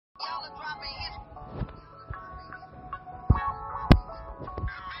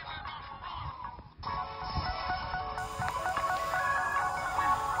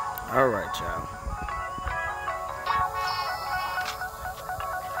All right, y'all.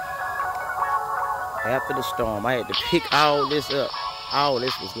 After the storm, I had to pick all this up. All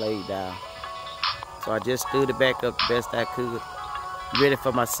this was laid down. So I just stood it back up the best I could. Ready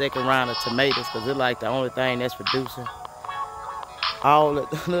for my second round of tomatoes, because it's like the only thing that's producing. All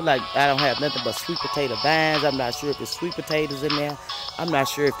it look like I don't have nothing but sweet potato vines. I'm not sure if there's sweet potatoes in there. I'm not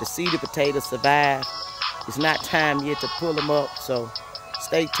sure if the seeded potatoes survive. It's not time yet to pull them up, so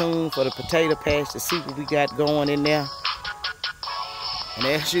stay tuned for the potato patch to see what we got going in there. And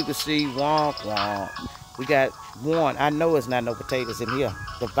as you can see, womp womp, we got one. I know it's not no potatoes in here.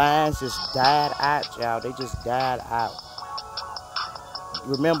 The vines just died out, y'all. They just died out.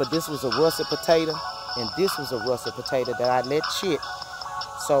 Remember, this was a russet potato, and this was a russet potato that I let shit.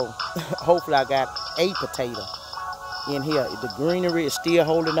 So hopefully I got a potato in here. The greenery is still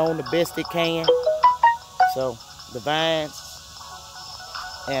holding on the best it can. So the vines,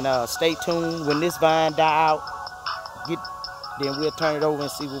 and stay tuned. When this vine die out, then we'll turn it over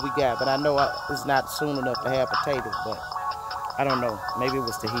and see what we got. But I know it's not soon enough to have potatoes, but I don't know. Maybe it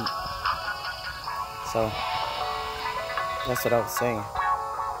was the heat. So that's what I was saying.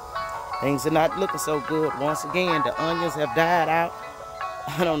 Things are not looking so good. Once again, the onions have died out.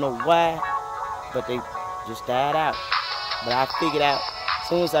 I don't know why, but they just died out. But I figured out as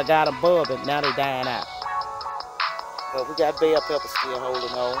soon as I got them bubbling, now they dying out. But we got bell peppers still holding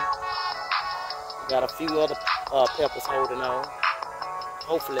on. We got a few other peppers holding on.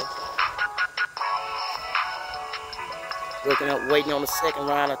 Hopefully. Waiting on the second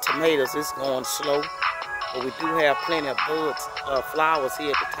round of tomatoes. It's going slow. But we do have plenty of buds, flowers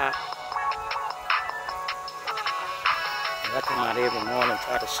here at the top. I come out every morning and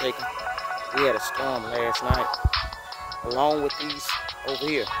try to shake them. We had a storm last night. Along with these over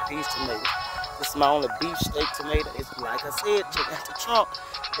here, these tomatoes. This is my only beefsteak tomato. It's like I said, check out the trunk.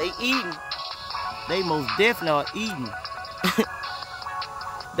 They eating. They most definitely are eating.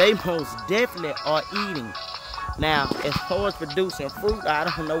 They most definitely are eating. Now, as far as producing fruit, I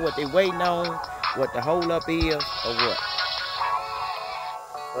don't know what they're waiting on, what the holdup is, or what.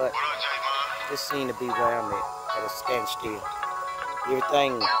 But this seems to be where I'm at a standstill.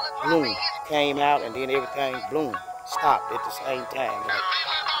 Everything bloomed, came out, and then everything bloomed, stopped at the same time. Like,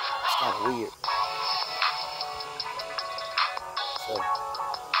 it's kind of weird. So,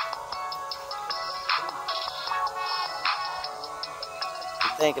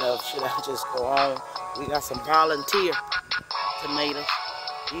 I'm thinking of, should I just go on? We got some volunteer tomatoes.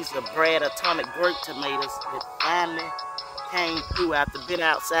 These are Brad Atomic Grape tomatoes that finally came through after being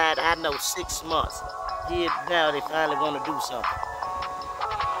outside, I know, 6 months. Here now they finally want to do something.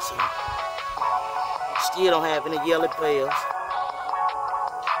 So, still don't have any yellow bells.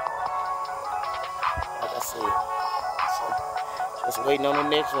 Like I said. So, just waiting on the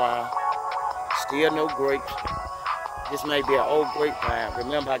next round. Still no grapes. This may be an old grapevine.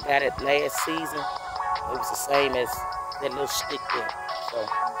 Remember I got it last season. It was the same as that little stick there. So,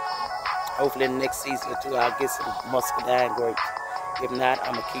 hopefully in the next season or two I'll get some muscadine grapes. If not,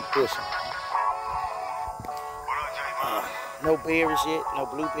 I'm going to keep pushing. No berries yet, no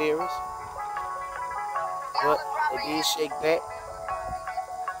blueberries. But they did shake back.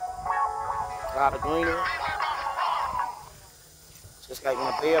 A lot of greenery. Just like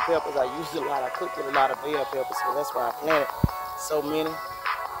my bell peppers, I used a lot. I cooked with a lot of bell peppers, so that's why I planted so many.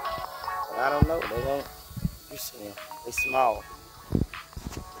 But I don't know, they don't. You see them, they small.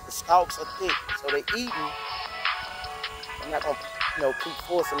 The stalks are thick, so they eating. I'm not gonna, keep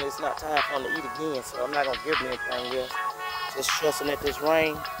forcing it. It's not time for them to eat again, so I'm not gonna give them anything else. Just trusting that this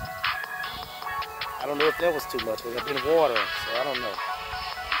rain. I don't know if that was too much, because I've been watering, so I don't know.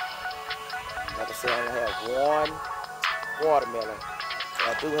 Like I said, I only have one watermelon.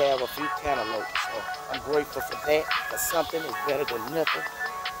 But I do have a few cantaloupes, so I'm grateful for that. Because something is better than nothing,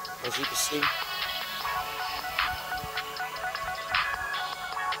 as you can see.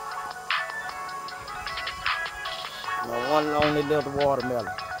 My one lonely little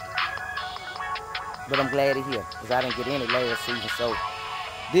watermelon. But I'm glad to hear, because I didn't get any last season. So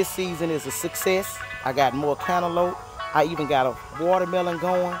this season is a success. I got more cantaloupe. I even got a watermelon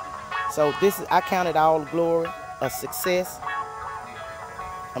going. So I count it all glory, a success.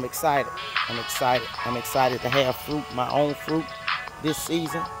 I'm excited. I'm excited. I'm excited to have fruit, my own fruit, this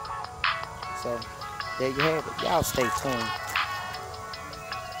season. So there you have it. Y'all stay tuned.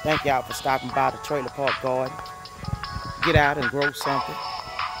 Thank y'all for stopping by the Trailer Park Garden. Get out and grow something.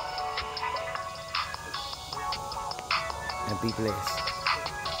 And be blessed.